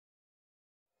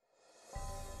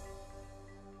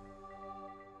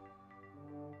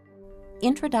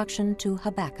Introduction to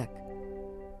Habakkuk.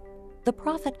 The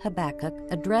prophet Habakkuk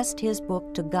addressed his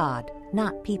book to God,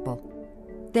 not people.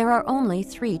 There are only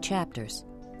 3 chapters.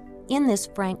 In this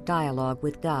frank dialogue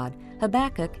with God,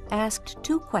 Habakkuk asked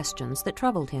 2 questions that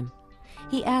troubled him.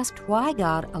 He asked why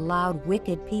God allowed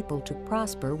wicked people to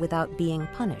prosper without being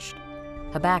punished.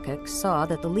 Habakkuk saw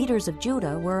that the leaders of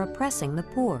Judah were oppressing the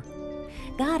poor.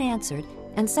 God answered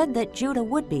and said that Judah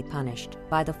would be punished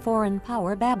by the foreign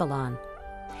power Babylon.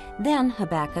 Then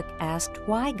Habakkuk asked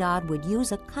why God would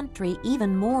use a country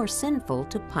even more sinful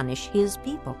to punish his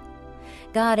people.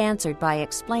 God answered by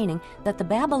explaining that the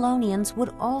Babylonians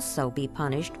would also be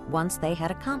punished once they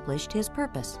had accomplished his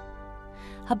purpose.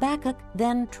 Habakkuk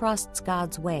then trusts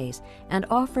God's ways and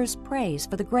offers praise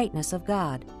for the greatness of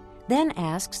God, then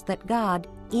asks that God,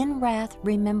 in wrath,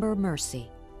 remember mercy.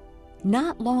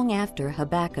 Not long after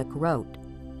Habakkuk wrote,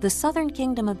 the southern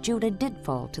kingdom of Judah did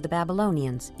fall to the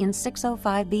Babylonians in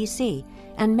 605 BC,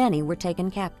 and many were taken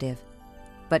captive.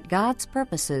 But God's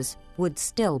purposes would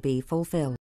still be fulfilled.